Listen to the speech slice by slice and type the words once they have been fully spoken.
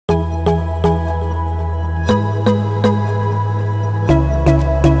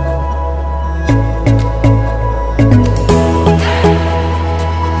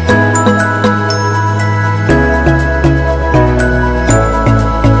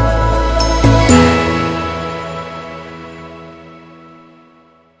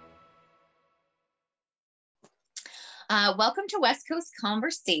to West Coast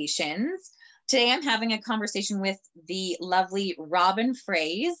Conversations. Today I'm having a conversation with the lovely Robin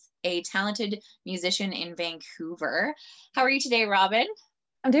Fraze, a talented musician in Vancouver. How are you today, Robin?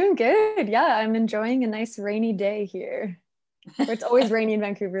 I'm doing good. Yeah, I'm enjoying a nice rainy day here. It's always rainy in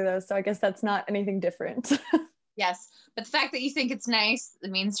Vancouver though, so I guess that's not anything different. Yes, but the fact that you think it's nice, it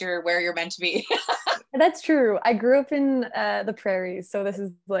means you're where you're meant to be. That's true. I grew up in the prairies, so this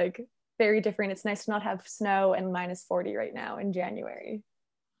is like very different. It's nice to not have snow and -40 right now in January.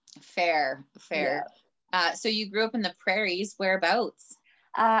 Fair, Yeah. fair. So you grew up in the prairies, whereabouts?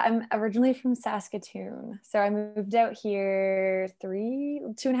 I'm originally from Saskatoon, so I moved out here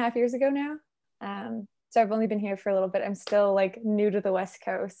 2.5 years ago now. So I've only been here for a little bit. I'm still like new to the West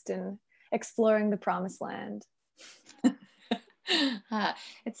Coast and exploring the promised land.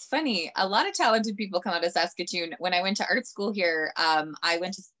 It's funny. A lot of talented people come out of Saskatoon. When I went to art school here, I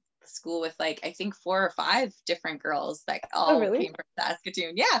went to school with like I think 4 or 5 different girls that Oh, all really? came from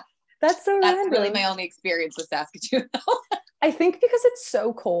Saskatoon. Yeah, That's so that's really random. my only experience with Saskatoon. I think because it's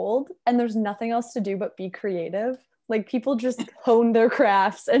so cold and there's nothing else to do but be creative, like people just hone their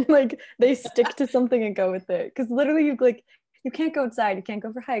crafts and like they stick to something and go with it. Because literally, you can't go outside, you can't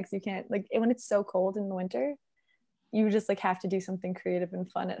go for hikes, you can't like when it's so cold in the winter, you just like have to do something creative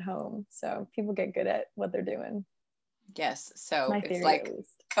and fun at home. So people get good at what they're doing. Yes, It's so my it's theory, at like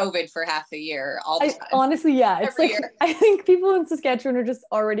least. COVID for half the year, all the I time, honestly, yeah, it's every like year. I think people in Saskatchewan are just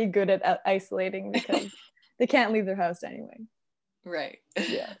already good at isolating because they can't leave their house anyway. Right.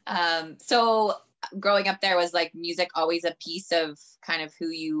 Yeah. So growing up there, was like music always a piece of kind of who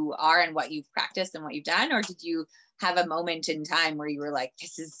you are and what you've practiced and what you've done, or did you have a moment in time where you were like,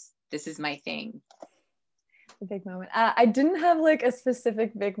 this is my thing? A big moment. I didn't have like a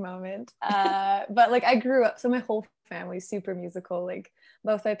specific big moment, but like I grew up, so my whole family's super musical. Like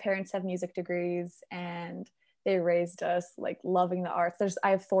both my parents have music degrees, and they raised us like loving the arts.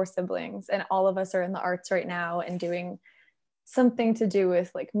 I have 4 siblings, and all of us are in the arts right now and doing something to do with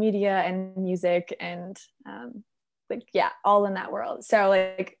like media and music and like yeah, all in that world. So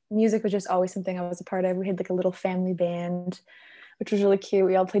like music was just always something I was a part of. We had like a little family band which was really cute.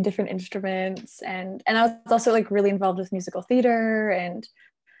 We all played different instruments, and I was also like really involved with musical theater and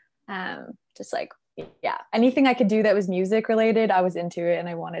just like yeah, anything I could do that was music related, I was into it and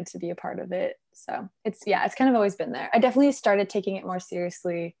I wanted to be a part of it. So it's kind of always been there. I definitely started taking it more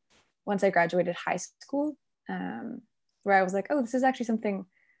seriously once I graduated high school, where I was like, oh, this is actually something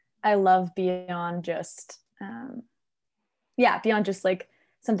I love beyond just yeah, beyond just like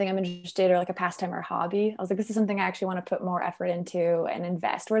something I'm interested or like a pastime or a hobby. I was like, this is something I actually want to put more effort into and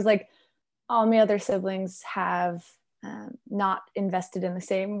invest. Whereas like all my other siblings have not invested in the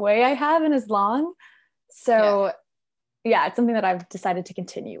same way I have and as long. Yeah. So yeah, it's something that I've decided to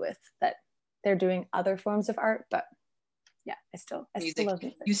continue with, that they're doing other forms of art, but yeah, I still Music. love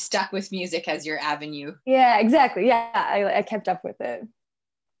music. You stuck with music as your avenue. Yeah, exactly. Yeah, I kept up with it.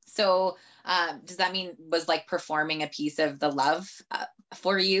 So does that mean was like performing a piece of the love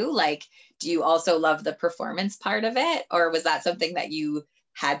for you? Like, do you also love the performance part of it? Or was that something that you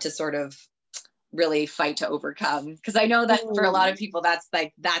had to sort of really fight to overcome? Because I know that for a lot Ooh, of people, that's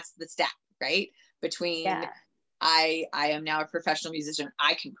the step, right? Between yeah. I am now a professional musician,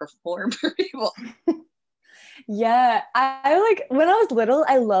 I can perform for people. Yeah, I like when I was little,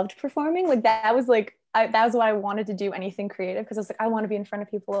 I loved performing. Like that was like that was what I wanted to do, anything creative, because I was like, I want to be in front of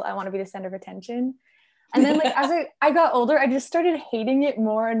people. I want to be the center of attention. And then like as I got older, I just started hating it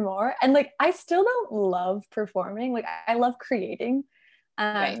more and more. And like I still don't love performing. Like I love creating.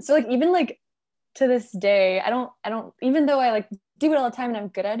 Right. So like even like to this day, I don't even though I like do it all the time and I'm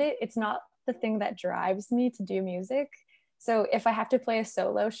good at it, it's not the thing that drives me to do music. So if I have to play a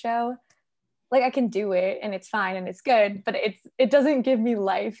solo show, like I can do it and it's fine and it's good, but it doesn't give me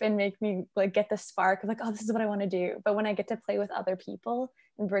life and make me like get the spark of like, oh, this is what I want to do. But when I get to play with other people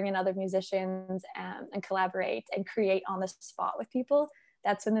and bring in other musicians and collaborate and create on the spot with people,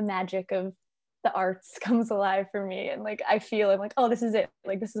 that's when the magic of the arts comes alive for me. And like I feel I'm like, oh, this is it.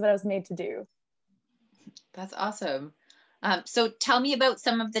 Like this is what I was made to do. That's awesome. So tell me about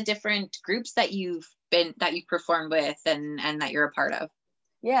some of the different groups that you've performed with and that you're a part of.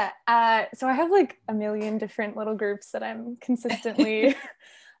 Yeah. So I have like a million different little groups that I'm consistently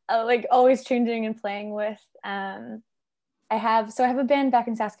like always changing and playing with. I have a band back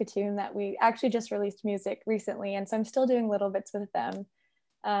in Saskatoon that we actually just released music recently, and so I'm still doing little bits with them.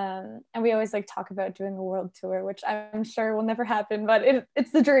 And we always like talk about doing a world tour, which I'm sure will never happen, but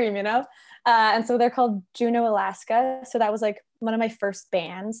it's the dream, you know. And so they're called Juneau, Alaska. So that was like one of my first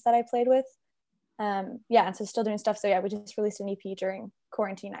bands that I played with. Yeah, and so still doing stuff. So yeah, we just released an EP during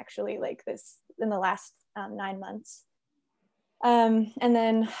quarantine, actually, like this in the last 9 months. And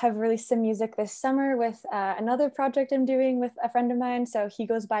then have released some music this summer with another project I'm doing with a friend of mine. So he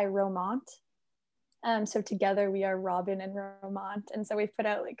goes by Romont. So together we are Robin and Romont. And so we've put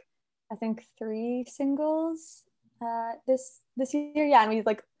out like, I think 3 singles this year. Yeah, and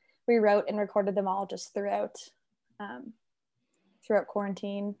we wrote and recorded them all just throughout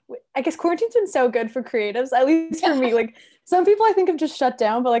quarantine. I guess quarantine's been so good for creatives, at least for me. Like some people I think have just shut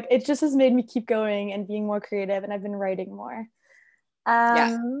down, but like it just has made me keep going and being more creative, and I've been writing more.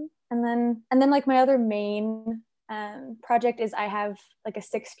 And then like my other main project is I have like a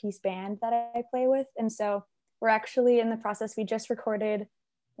 6-piece band that I play with, and so we're actually in the process. We just recorded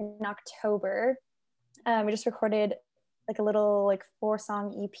in October. We just recorded like a little like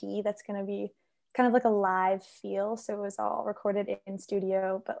 4-song EP that's going to be kind of like a live feel. So it was all recorded in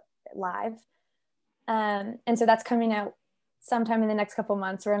studio but live, and so that's coming out sometime in the next couple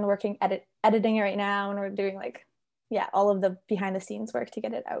months. We're editing it right now, and we're doing like all of the behind the scenes work to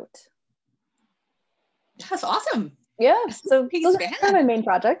get it out. That's awesome. Yeah, so those are my main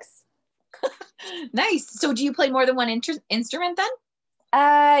projects. Nice. So do you play more than one instrument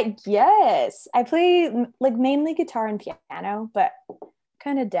then? Yes, I play like mainly guitar and piano, but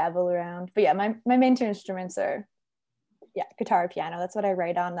kind of dabble around. But yeah, my main 2 instruments are guitar, piano. That's what I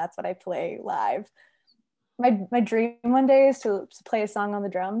write on. That's what I play live. My dream one day is to play a song on the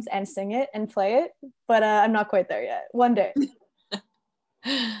drums and sing it and play it, but I'm not quite there yet. One day.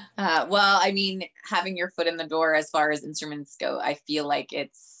 Well, I mean, having your foot in the door as far as instruments go, I feel like it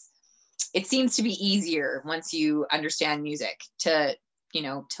seems to be easier once you understand music to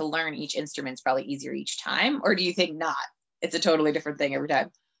learn each instrument's probably easier each time. Or do you think not? It's a totally different thing every time.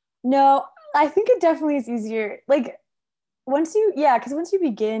 No, I think it definitely is easier. Like once you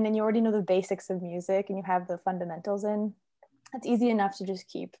begin and you already know the basics of music and you have the fundamentals in, it's easy enough to just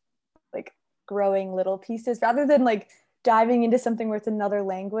keep like growing little pieces rather than like diving into something where it's another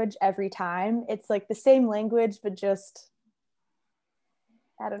language every time. It's like the same language, but just,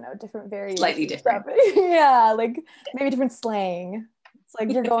 I don't know, different variations. Slightly different. Yeah, like maybe different slang. It's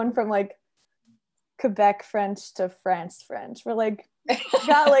like you're going from like Quebec French to France French. We're like,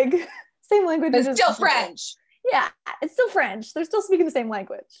 got like same language. It's still French. Yeah, it's still French. They're still speaking the same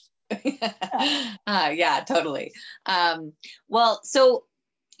language. Yeah, totally. Well, so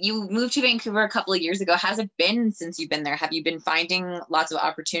you moved to Vancouver a couple of years ago. How's it been since you've been there? Have you been finding lots of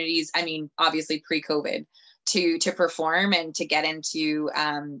opportunities? I mean, obviously pre-COVID to perform and to get into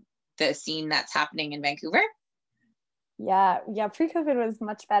the scene that's happening in Vancouver? Yeah. Pre-COVID was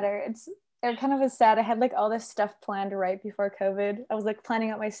much better. It kind of was sad. I had like all this stuff planned right before COVID. I was like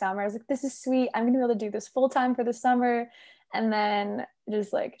planning out my summer. I was like, this is sweet. I'm gonna be able to do this full time for the summer. And then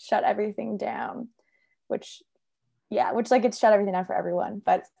just like shut everything down, which like it shut everything down for everyone.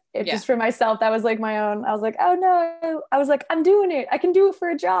 But just for myself, that was like my own. I was like, oh no. I was like, I'm doing it. I can do it for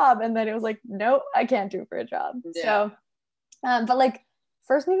a job. And then it was like, no, I can't do it for a job. Yeah. So, but like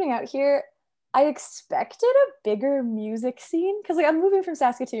first moving out here, I expected a bigger music scene because like I'm moving from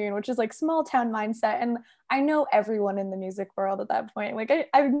Saskatoon, which is like small town mindset, and I know everyone in the music world at that point. Like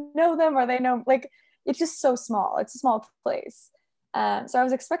I know them or they know, like it's just so small. It's a small place. So I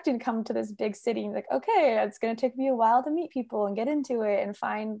was expecting to come to this big city and like, okay, it's going to take me a while to meet people and get into it and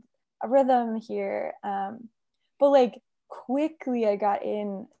find a rhythm here. But like quickly I got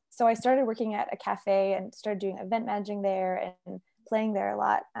in. So I started working at a cafe and started doing event managing there and playing there a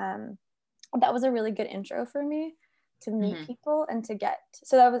lot. That was a really good intro for me to meet people and to get,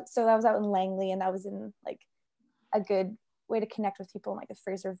 so that was out in Langley, and that was in like a good way to connect with people in like the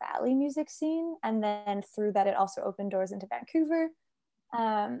Fraser Valley music scene. And then through that, it also opened doors into Vancouver.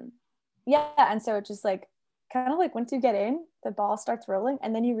 And so it just like, kind of like once you get in, the ball starts rolling,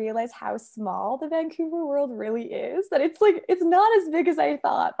 and then you realize how small the Vancouver world really is, that it's like, it's not as big as I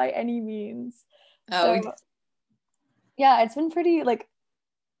thought by any means. So yeah, it's been pretty like,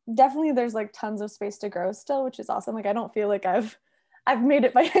 definitely there's like tons of space to grow still, which is awesome. Like I don't feel like I've made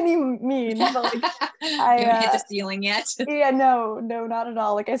it by any means, but like you haven't hit the ceiling yet. Yeah, no, not at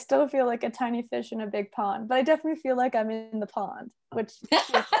all. Like I still feel like a tiny fish in a big pond, but I definitely feel like I'm in the pond, which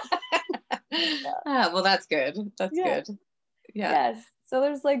well, that's good. That's good. Yeah. Yes. So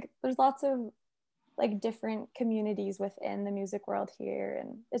there's lots of like different communities within the music world here,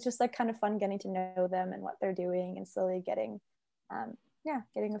 and it's just like kind of fun getting to know them and what they're doing, and slowly getting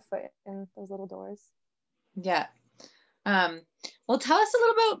getting a foot in those little doors. Yeah. Well, tell us a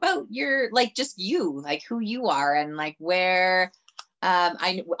little bit about your, like, just you, like who you are and like where,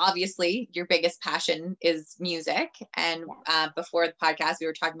 I obviously your biggest passion is music. And before the podcast, we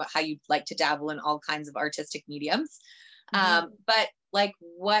were talking about how you like to dabble in all kinds of artistic mediums. But like,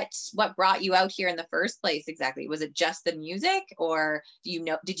 what brought you out here in the first place exactly? Was it just the music, or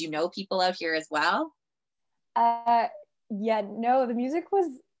did you know people out here as well? Yeah, no, the music was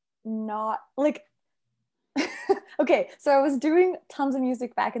not like okay, so I was doing tons of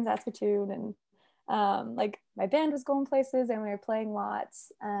music back in Saskatoon, and like my band was going places and we were playing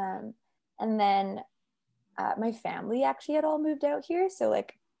lots. And then my family actually had all moved out here. So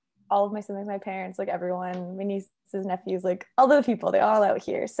like all of my siblings, my parents, like everyone, my nieces, nephews, like all the people, they're all out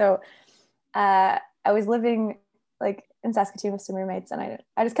here. So I was living like in Saskatoon with some roommates, and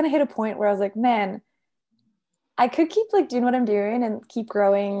I just kind of hit a point where I was like, man, I could keep like doing what I'm doing and keep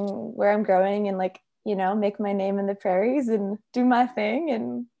growing where I'm growing, and like, you know, make my name in the prairies and do my thing,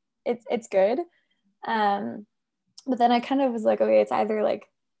 and it's good. But then I kind of was like, okay, it's either like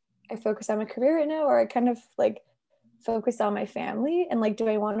I focus on my career right now, or I kind of like focus on my family, and like, do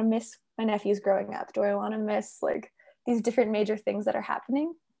I want to miss my nephews growing up? Do I want to miss like these different major things that are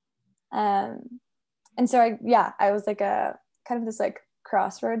happening? And so I was like a kind of this like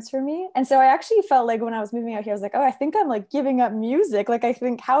crossroads for me. And so I actually felt like when I was moving out here, I was like, oh, I think I'm like giving up music. Like, I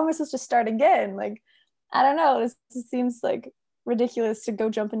think, how am I supposed to start again? Like, I don't know. This seems like ridiculous to go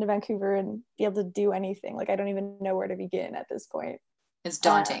jump into Vancouver and be able to do anything. Like, I don't even know where to begin at this point. It's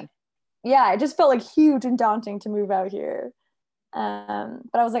daunting. Yeah, it just felt like huge and daunting to move out here. But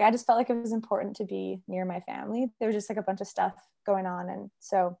I was like, I just felt like it was important to be near my family. There was just like a bunch of stuff going on. And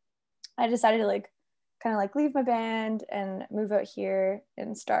so I decided to like kind of like leave my band and move out here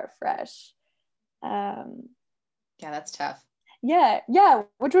and start fresh. Yeah, that's tough. Yeah,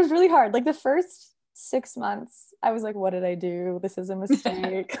 which was really hard. Like the first 6 months, I was like, what did I do? This is a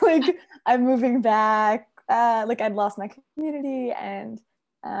mistake. Like, I'm moving back. Like, I'd lost my community, and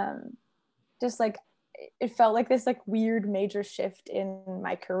just like it felt like this like weird major shift in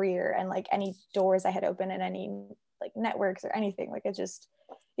my career, and like any doors I had opened and any like networks or anything. Like, it just,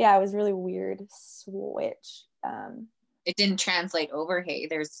 yeah, it was really weird switch. It didn't translate over. Hey,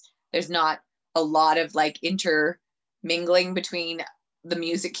 there's not a lot of like intermingling between the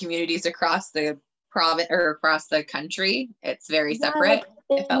music communities across the province or across the country. It's very separate.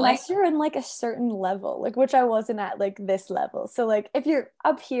 Like, unless you're in like a certain level, like, which I wasn't at like this level. So like if you're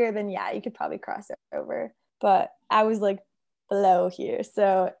up here, then yeah, you could probably cross over. But I was like below here,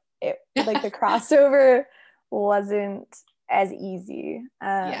 so it like the crossover wasn't as easy.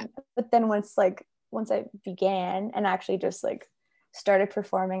 But then once I began and actually just like started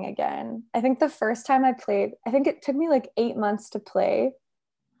performing again, I think the first time I played, I think it took me like 8 months to play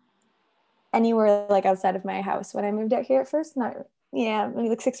anywhere like outside of my house when I moved out here at first. Maybe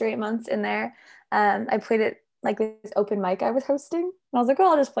like 6 or 8 months in there. I played it like this open mic I was hosting, and I was like,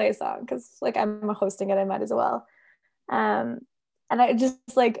 oh, I'll just play a song because like I'm hosting it, I might as well. And I just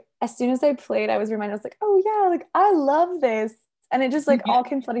like, as soon as I played, I was reminded, I was like, oh yeah, like I love this. And it just like all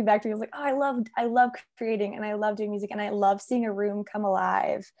came flooding back to me. I was like, oh, I love creating, and I love doing music, and I love seeing a room come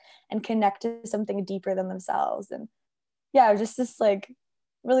alive and connect to something deeper than themselves. And yeah, it was just this like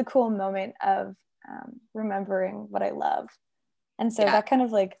really cool moment of remembering what I love. And so that kind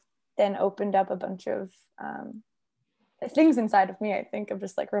of like then opened up a bunch of things inside of me, I think, of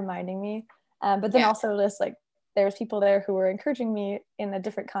just like reminding me. But then also just like there's people there who were encouraging me in a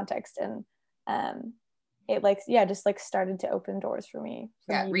different context, and it like just like started to open doors for me.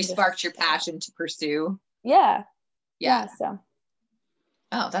 Resparked your passion to pursue. Yeah. So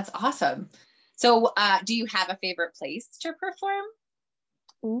oh, that's awesome. So do you have a favorite place to perform?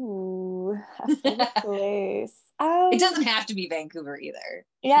 Ooh, a favorite place. It doesn't have to be Vancouver either.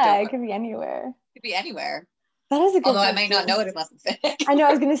 Yeah, it could be anywhere. It could be anywhere. That is a good Although I might not know it unless it's Vancouver. I know,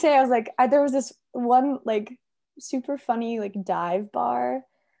 I was gonna say, I was like, there was this one like super funny like dive bar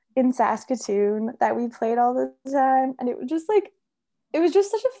in Saskatoon that we played all the time, and it was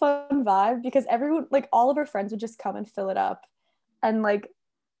just such a fun vibe because everyone, like all of our friends would just come and fill it up, and like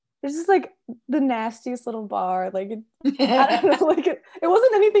it's just like the nastiest little bar. Like I don't know, like it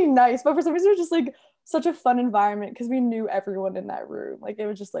wasn't anything nice, but for some reason it was just like such a fun environment because we knew everyone in that room. Like it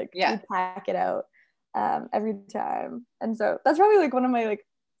was just like we'd pack it out every time, and so that's probably like one of my like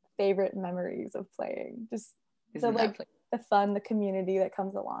favorite memories of playing. Just the fun, the community that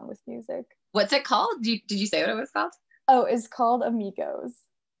comes along with music. What's it called? Did you say what it was called? Oh, it's called Amigos.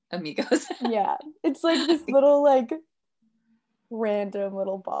 Amigos. Yeah, it's like this little like random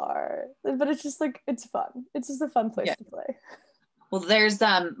little bar, but it's just like it's fun. It's just a fun place to play. Well, there's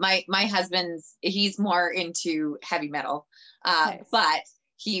my husband's, he's more into heavy metal, nice. But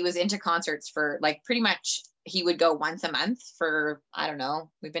he was into concerts for like pretty much, he would go once a month for, I don't know,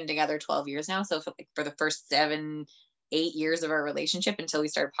 we've been together 12 years now, so for the first 8 years of our relationship until we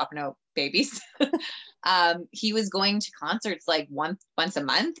started popping out babies. He was going to concerts like once a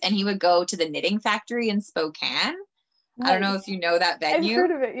month, and he would go to the Knitting Factory in Spokane. Nice. I don't know if you know that venue. I've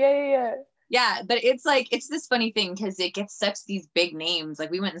heard of it. Yeah. Yeah, but it's like, it's this funny thing because it gets such these big names.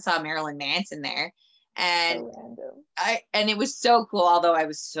 Like we went and saw Marilyn Manson there, and So random. and it was so cool. Although I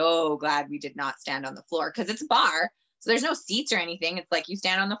was so glad we did not stand on the floor because it's a bar. So there's no seats or anything. It's like you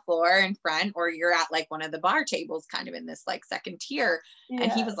stand on the floor in front, or you're at like one of the bar tables kind of in this like second tier. Yeah.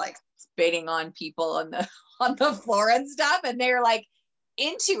 And he was like spitting on people on the floor and stuff. And they were like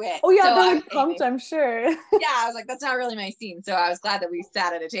into it. Oh yeah, so they're like pumped, I'm sure. Yeah, I was like, that's not really my scene. So I was glad that we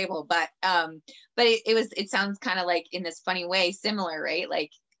sat at a table. But it sounds kind of like in this funny way similar, right? Like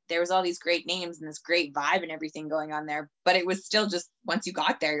there was all these great names and this great vibe and everything going on there, but it was still just, once you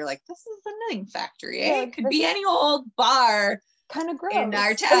got there, you're like, this is the Knitting Factory, eh? Yeah, it could be any old bar kind of gross in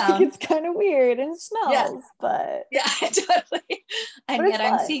our town. It's kind of weird and it smells, but yeah, totally. And yet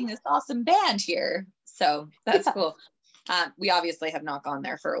I'm seeing this awesome band here, so that's cool. We obviously have not gone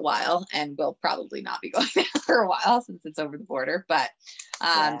there for a while, and we'll probably not be going there for a while since it's over the border, but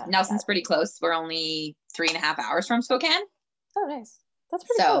Nelson's pretty close. We're only 3.5 hours from Spokane. Oh, nice. That's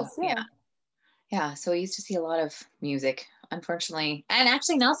pretty close. Yeah. So I used to see a lot of music, unfortunately, and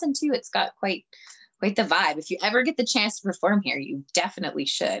actually Nelson too. It's got quite the vibe. If you ever get the chance to perform here, you definitely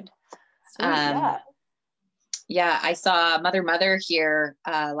should. Sweet, yeah, I saw Mother here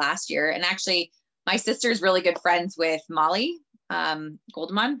last year, and actually my sister's really good friends with Molly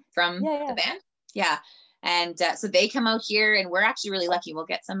Goldeman from the band. Yeah, and so they come out here, and we're actually really lucky. We'll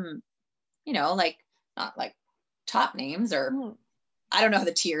get some, like not like top names or. I don't know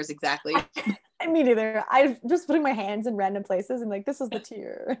the tiers exactly. Me neither. I'm just putting my hands in random places and like, this is the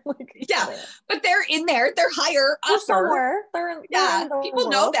tier. Like, yeah, but they're in there. They're higher up somewhere. They're people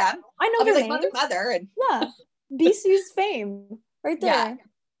know them. I know their like names. Mother. And BC's fame right there. Yeah.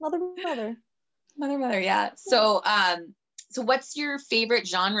 Mother. Yeah. So what's your favorite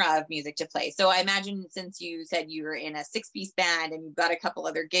genre of music to play? So I imagine, since you said you were in a 6-piece band and you've got a couple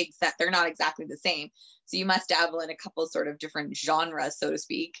other gigs, that they're not exactly the same. So you must dabble in a couple sort of different genres, so to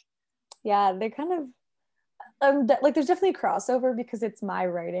speak. Yeah, they're kind of like, there's definitely a crossover because it's my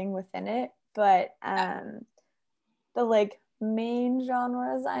writing within it. But the like main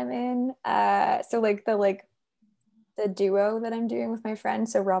genres I'm in, so like the duo that I'm doing with my friend,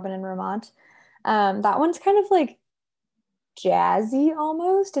 so Robin and Ramont, that one's kind of like jazzy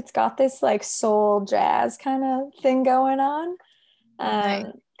almost. It's got this like soul jazz kind of thing going on.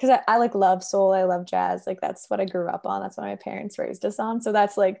 Because I like love soul, I love jazz, like that's what I grew up on, that's what my parents raised us on, so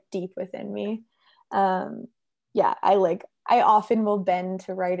that's like deep within me. I often will bend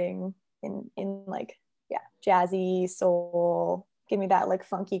to writing in like jazzy soul, give me that like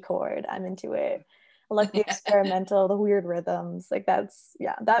funky chord, I'm into it. I like the experimental, the weird rhythms, like that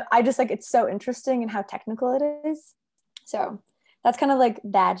I just like, it's so interesting in how technical it is. So that's kind of like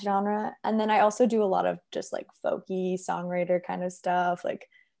that genre. And then I also do a lot of just like folky songwriter kind of stuff, like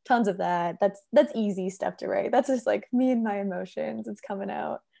tons of that. That's easy stuff to write. That's just like me and my emotions. It's coming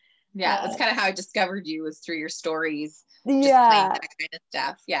out. Yeah, that's kind of how I discovered you, was through your stories. Just playing that kind of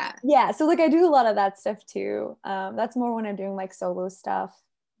stuff. Yeah, so like I do a lot of that stuff too. That's more when I'm doing like solo stuff.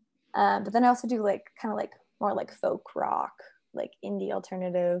 But then I also do like kind of like more like folk rock, like indie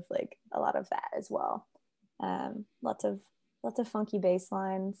alternative, like a lot of that as well. Lots of funky bass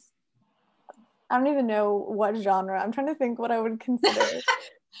lines. I don't even know what genre. I'm trying to think what I would consider.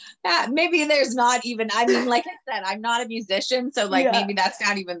 Yeah, maybe there's not even, I mean, like I said, I'm not a musician, so like maybe that's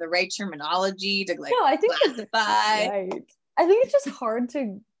not even the right terminology to like I think classify. Right. I think it's just hard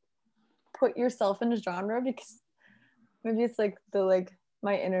to put yourself in a genre, because maybe it's like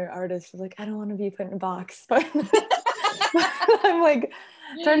my inner artist is like, I don't want to be put in a box, but I'm like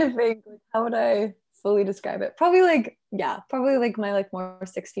trying to think, like, how would I fully describe it? Probably like my like more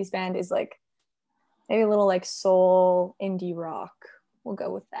 6-piece band is like maybe a little like soul indie rock. We'll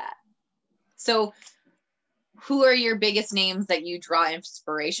go with that. So who are your biggest names that you draw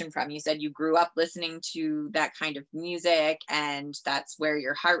inspiration from? You said you grew up listening to that kind of music and that's where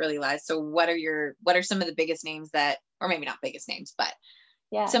your heart really lies. So what are some of the biggest names that, or maybe not biggest names, but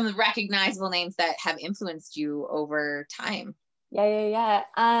some of the recognizable names that have influenced you over time? Yeah.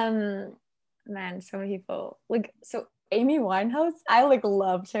 Man, so many people. Like, so Amy Winehouse, I like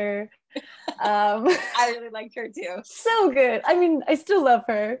loved her. I really liked her too. So good. I mean, I still love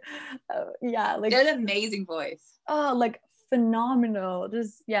her. Like, she has an amazing voice. Oh, like phenomenal.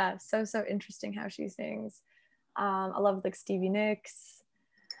 Just so interesting how she sings. I love like Stevie Nicks.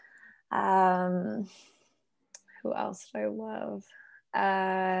 Who else do I love?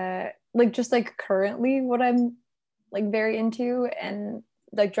 Like just like currently what I'm like very into and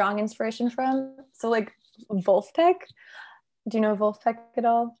like drawing inspiration from. So like Wolfpack. Do you know Wolfpack at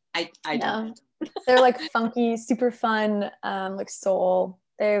all? I don't. They're like funky, super fun, like soul.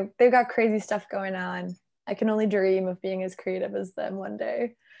 They've got crazy stuff going on. I can only dream of being as creative as them one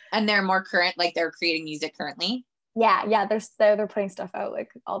day. And they're more current, like they're creating music currently. Yeah, they're putting stuff out like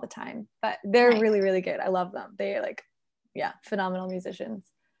all the time, but they're Nice. really, really good. I love them. They're like, yeah, phenomenal musicians.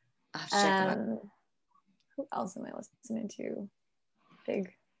 I'll check them out. Who else am I listening to?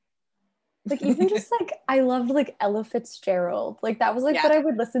 Big, like even just like I loved like Ella Fitzgerald. Like that was like what I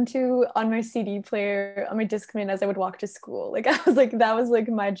would listen to on my CD player on my Discman as I would walk to school. Like I was like that was like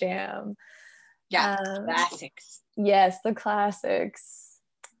my jam. Yeah, classics. Yes, the classics.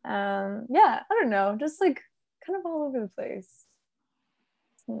 Yeah, I don't know, just like kind of all over the place.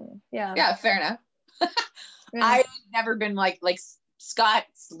 Yeah, fair enough. Yeah. I've never been like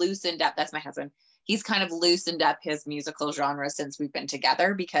Scott's loosened up. That's my husband. He's kind of loosened up his musical genre since we've been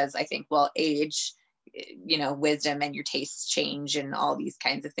together, because I think, well, age, you know, wisdom and your tastes change and all these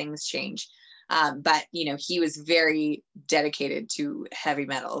kinds of things change. But, you know, he was very dedicated to heavy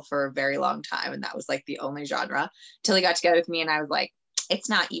metal for a very long time. And that was like the only genre till he got together with me. And I was like, it's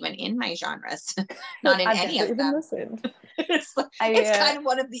not even in my genres, not in any of them. It's kind of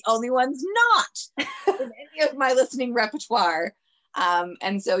one of the only ones not in any of my listening repertoire.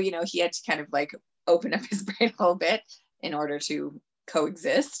 And so, you know, he had to kind of like open up his brain a little bit in order to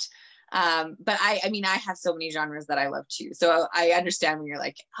coexist. But I mean, I have so many genres that I love too. So I understand when you're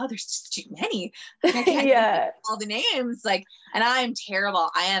like, oh, there's just too many. I can't remember all the names. Like, and I'm terrible.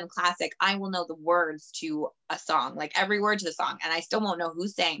 I am classic. I will know the words to a song, like every word to the song, and I still won't know who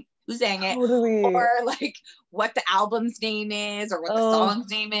sang it, or like what the album's name is, or what the song's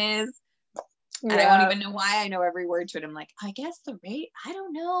name is. And I won't even know why I know every word to it. I'm like, I guess the rate, I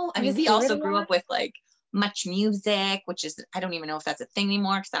don't know. I mean, we also grew up with like Much Music, which is, I don't even know if that's a thing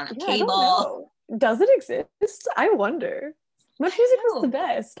anymore because I don't have cable. Does it exist? I wonder. Much Music was the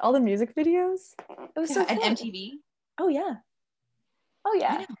best. All the music videos. It was so fun. And MTV. Oh yeah.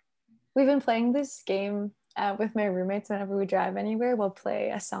 We've been playing this game with my roommates. Whenever we drive anywhere, we'll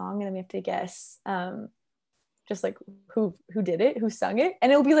play a song and then we have to guess just like who did it, who sung it,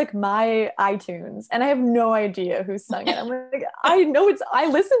 and it'll be like my iTunes, and I have no idea who sung it. I'm like, I know I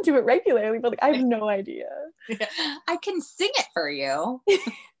listen to it regularly, but like I have no idea. I can sing it for you,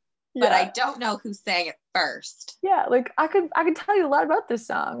 but I don't know who sang it first. Yeah, like I could tell you a lot about this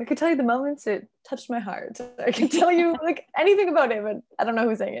song. I could tell you the moments it touched my heart. I could tell you like anything about it, but I don't know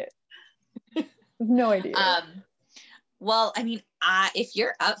who sang it. No idea. Well, I mean, if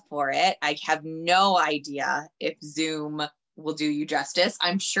you're up for it, I have no idea if Zoom will do you justice.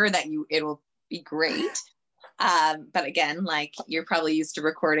 I'm sure that it'll be great. But again, like you're probably used to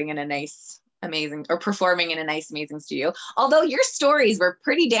recording in a nice, amazing, or performing in a nice, amazing studio. Although your stories were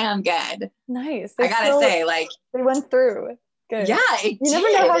pretty damn good. Nice. I gotta say, like they went through. Good. Yeah, you never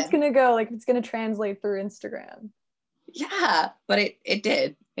know how it's gonna go. Like it's gonna translate through Instagram. Yeah, but it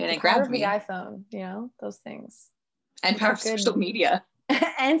did, and it grabbed me. The iPhone, you know, those things. And power of social media.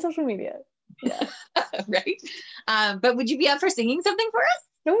 And social media. Yeah. Right. But would you be up for singing something for us?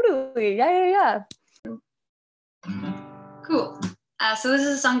 Totally. Yeah. Cool. So this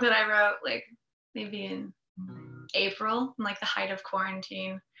is a song that I wrote like maybe in April, in like the height of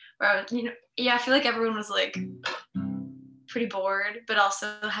quarantine, where I was, I feel like everyone was like pretty bored, but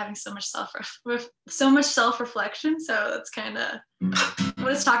also having so much self-reflection. So that's kind of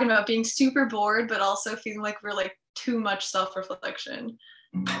what it's talking about, being super bored, but also feeling like we're like too much self-reflection.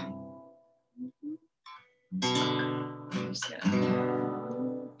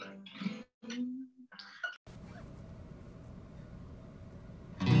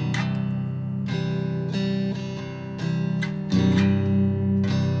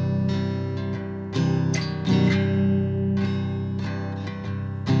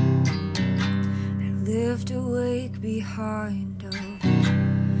 Lived awake behind of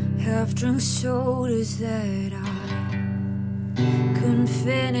half-drunk sodas that I couldn't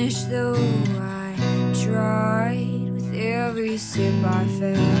finish, though I tried. With every sip I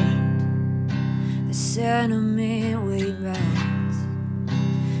felt the sentiment weighed back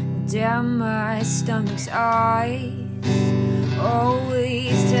down my stomach's eyes,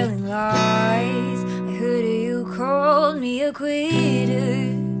 always telling lies. I heard you called me a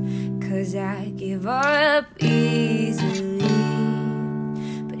quitter, 'cause I give up easily.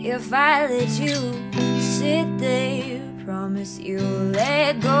 But if I let you sit there, promise you'll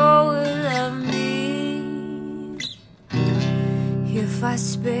let go of me. If I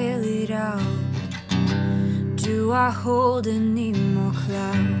spell it out, do I hold any more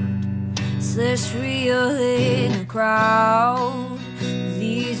clout? less real in a crowd.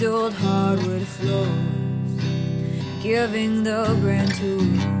 These old hardwood floors, giving the brand tour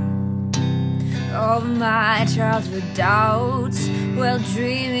of my childhood doubts, while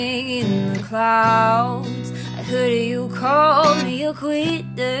dreaming in the clouds. I heard you call me a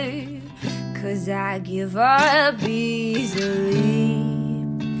quitter, 'cause I give up easily.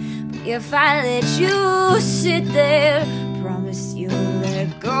 But if I let you sit there, promise you'll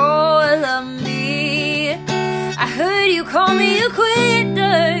let go of me. I heard you call me a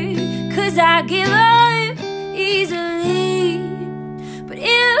quitter, 'cause I give up easily. But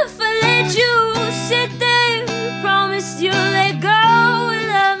if I let you sit there, promise you'll let go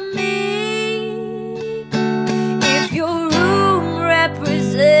of me. If your room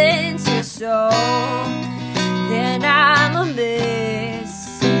represents your soul, then I'm a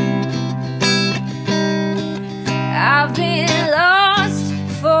mess. I've been lost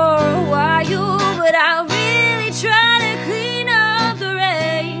for a while, but I really try to clean up the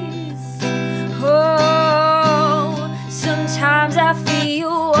rest. Oh, sometimes I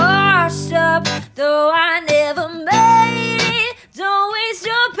feel washed up, though I never made it. Don't waste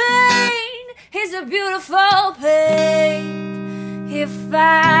your pain, it's a beautiful pain. If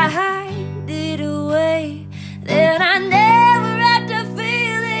I hide it away, then I never have to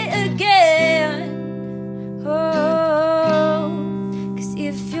feel it again. Oh, 'cause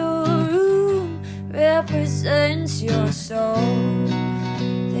if your room represents your soul,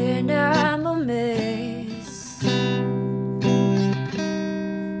 then I'm a mess.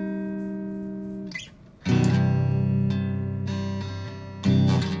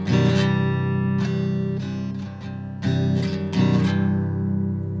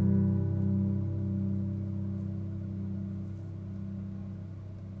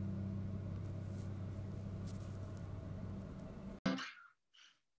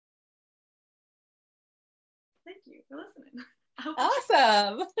 Thank you for listening.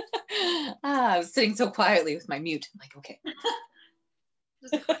 Awesome. I was sitting so quietly with my mute. I'm like, okay.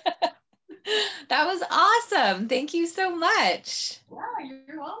 That was awesome. Thank you so much. Yeah,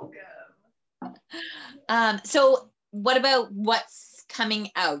 you're welcome. So what about what's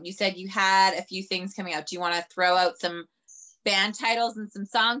coming out? You said you had a few things coming out. Do you want to throw out some band titles and some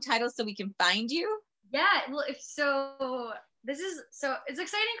song titles so we can find you? Yeah, well, it's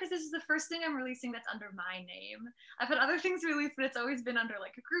exciting because this is the first thing I'm releasing that's under my name. I've had other things released, but it's always been under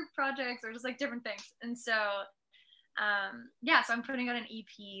like a group projects or just like different things. And so so I'm putting out an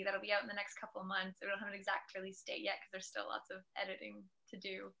EP that'll be out in the next couple of months. I don't have an exact release date yet because there's still lots of editing to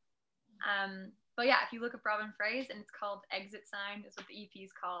do. But yeah, if you look up Robin Fraze, and it's called Exit Sign is what the EP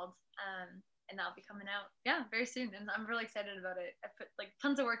is called. And that'll be coming out, very soon. And I'm really excited about it. I put like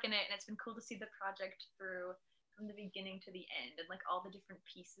tons of work in it, and it's been cool to see the project through from the beginning to the end, and like all the different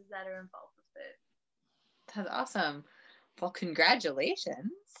pieces that are involved with it. That's awesome. Well,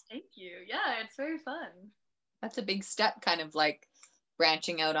 congratulations. Thank you. Yeah, it's very fun. That's a big step, kind of like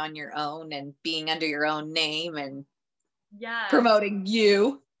branching out on your own and being under your own name and promoting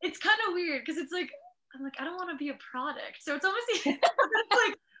you. It's kind of weird because it's like, I'm like, I don't want to be a product. So it's almost like,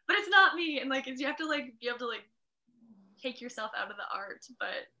 but it's not me. And like, you have to like be able to like take yourself out of the art.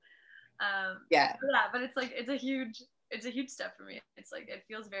 But but it's like, it's a huge step for me. It's like, it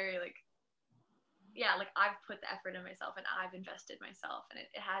feels very like, like I've put the effort in myself and I've invested myself, and it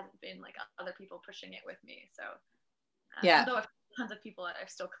hasn't been like other people pushing it with me. So although tons of people that I've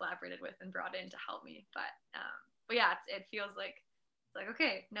still collaborated with and brought in to help me, but it feels like it's like,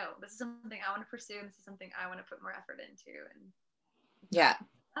 okay, no, this is something I want to pursue, and this is something I want to put more effort into, and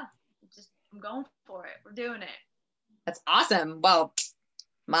I'm going for it. We're doing it. That's awesome. Well,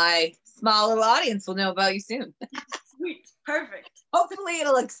 my small little audience will know about you soon. Sweet. Perfect. Hopefully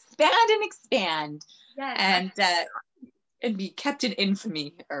it'll expand and expand. Yes. And be kept in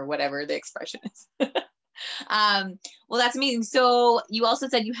infamy, or whatever the expression is. Well, that's amazing. So you also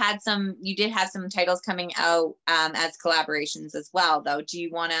said you did have some titles coming out as collaborations as well, though. Do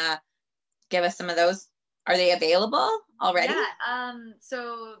you want to give us some of those? Are they available already? Yeah.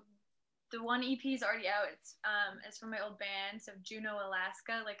 So the one EP is already out. It's from my old band, so Juneau,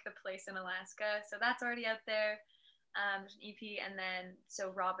 Alaska, like the place in Alaska. So that's already out there. There's an EP, and then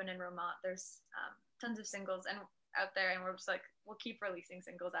so Robin and Romont, there's tons of singles and out there, and we're just like, we'll keep releasing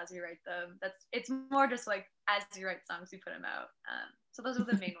singles as we write them. It's more just like as you write songs, we put them out. So those are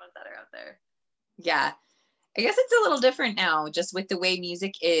the main ones that are out there. Yeah, I guess it's a little different now, just with the way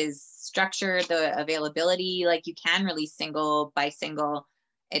music is structured, the availability. Like you can release single by single.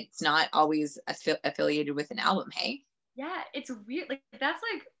 It's not always affiliated with an album. Hey. Yeah, it's weird. Like that's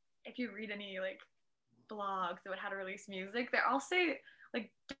like if you read any like blogs about how to release music, they all say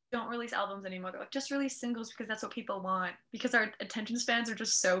like don't release albums anymore. They're like, just release singles because that's what people want. Because our attention spans are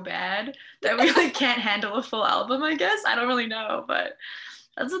just so bad that we like can't handle a full album, I guess. I don't really know, but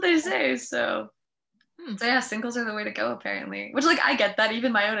that's what they say. So yeah, singles are the way to go apparently. Which like I get that,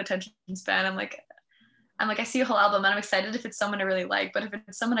 even my own attention span. I'm like, I see a whole album and I'm excited if it's someone I really like, but if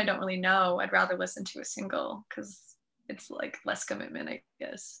it's someone I don't really know, I'd rather listen to a single because it's like less commitment, I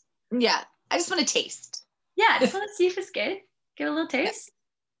guess. Yeah, I just want to taste. Yeah, I just want to see if it's good. Get a little taste.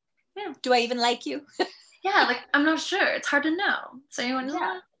 Yeah. Do I even like you? Yeah, like I'm not sure. It's hard to know. So you want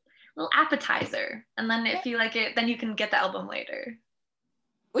a little appetizer, and then if you like it, then you can get the album later.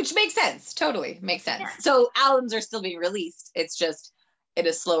 Which makes sense. Totally makes sense. Yeah. So albums are still being released. It's just in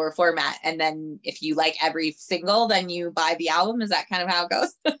a slower format. And then if you like every single, then you buy the album. Is that kind of how it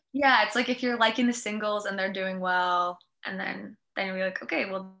goes? Yeah, it's like if you're liking the singles and they're doing well, and then you'll be like, okay,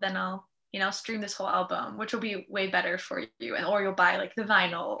 well then I'll stream this whole album, which will be way better for you. And or you'll buy like the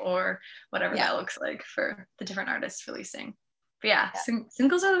vinyl or whatever that looks like for the different artists releasing. But yeah.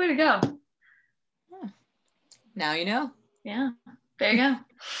 Singles are the way to go. Yeah. Now you know. Yeah. There you go.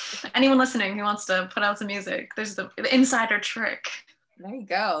 Anyone listening who wants to put out some music, there's the insider trick. There you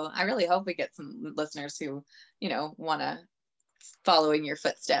go. I really hope we get some listeners who, want to follow in your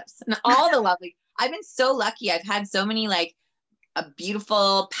footsteps. And all the lovely, I've been so lucky. I've had so many like a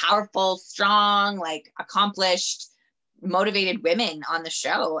beautiful, powerful, strong, like accomplished, motivated women on the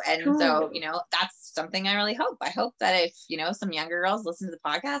show. And cool. So, that's something I really hope. I hope that if, some younger girls listen to the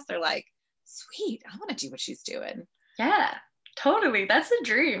podcast, they're like, sweet, I want to do what she's doing. Yeah, totally. That's the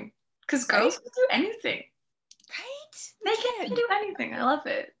dream. Because girls can do anything. Right? They can do anything. I love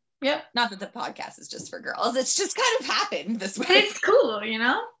it. Yep. Not that the podcast is just for girls. It's just kind of happened this way. It's cool,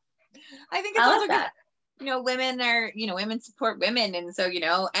 I think it's also good. Women are, women support women. And so,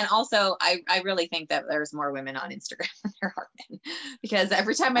 and also I really think that there's more women on Instagram than there are men, because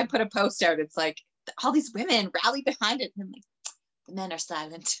every time I put a post out, it's like all these women rally behind it. And I'm like, the men are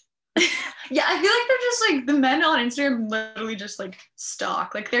silent. Yeah, I feel like they're just like the men on Instagram literally just like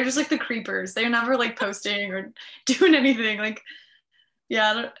stalk. Like they're just like the creepers. They're never like posting or doing anything. Like,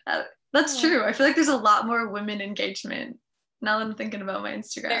 yeah, that's true. I feel like there's a lot more women engagement now that I'm thinking about my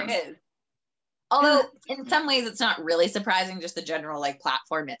Instagram. There is. Although in some ways it's not really surprising, just the general like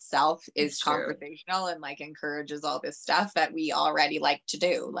platform itself is conversational and like encourages all this stuff that we already like to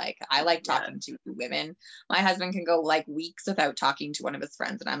do. Like I like talking to women. My husband can go like weeks without talking to one of his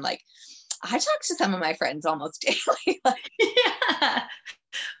friends. And I'm like, I talk to some of my friends almost daily. Yeah.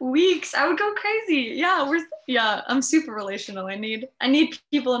 Weeks. I would go crazy. Yeah, I'm super relational. I need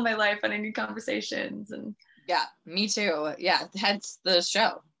people in my life and I need conversations and yeah, me too. Yeah, that's the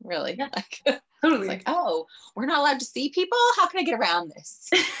show, really. Yeah. Like totally. It's like, oh, we're not allowed to see people? How can I get around this?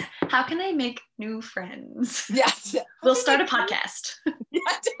 How can I make new friends? Yes. We'll start a podcast. Yeah,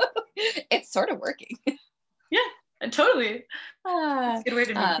 it's sort of working. Yeah, totally. It's a good way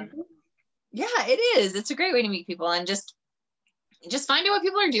to meet people. Yeah, it is. It's a great way to meet people and just find out what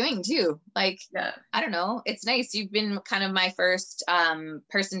people are doing too. Like, I don't know. It's nice. You've been kind of my first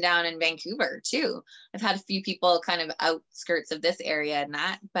person down in Vancouver too. I've had a few people kind of outskirts of this area and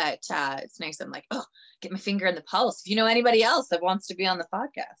that, but it's nice. I'm like, oh, get my finger in the pulse. If you know anybody else that wants to be on the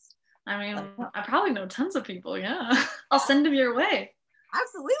podcast. I mean, I probably know tons of people. Yeah. I'll send them your way.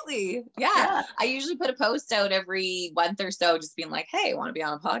 Absolutely. Yeah. I usually put a post out every month or so, just being like, hey, want to be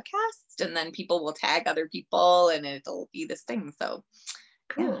on a podcast? And then people will tag other people and it'll be this thing. So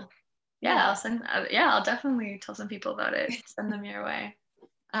cool. Yeah. I'll definitely tell some people about it. Send them your way.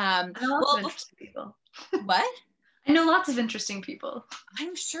 Interesting people. What? I know lots of interesting people.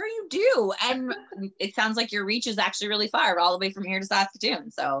 I'm sure you do. And it sounds like your reach is actually really far, all the way from here to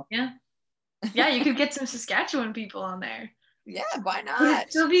Saskatoon. So yeah, you could get some Saskatchewan people on there. Yeah, why not?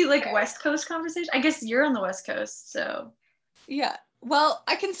 It'll be like West Coast conversation. I guess you're on the West Coast, so. Yeah. Well,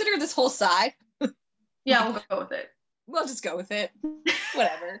 I consider this whole side. Yeah, we'll go with it. We'll just go with it.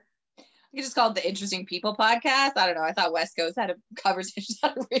 Whatever. We could just call it the Interesting People Podcast. I don't know. I thought West Coast had a conversation,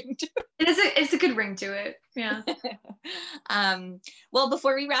 had a ring to it. It's a good ring to it. Yeah. Well,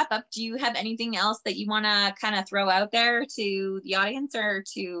 before we wrap up, do you have anything else that you want to kind of throw out there to the audience or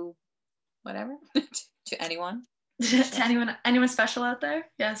to whatever, to anyone? To anyone special out there?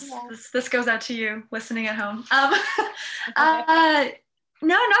 Yes. Yeah. This goes out to you listening at home.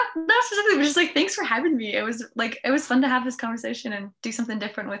 No, not specifically, but just like thanks for having me. It was fun to have this conversation and do something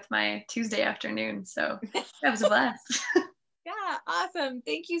different with my Tuesday afternoon. So it was a blast. Yeah, awesome.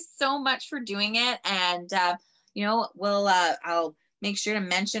 Thank you so much for doing it. And I'll make sure to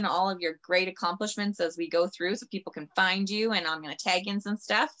mention all of your great accomplishments as we go through so people can find you, and I'm going to tag in some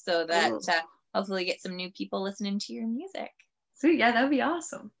stuff so that hopefully get some new people listening to your music. Sweet. Yeah, that would be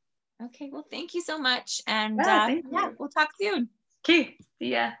awesome. Okay, well, thank you so much. And Yeah, thank you. we'll talk soon. Okay.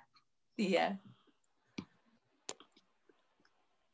 See ya. See ya.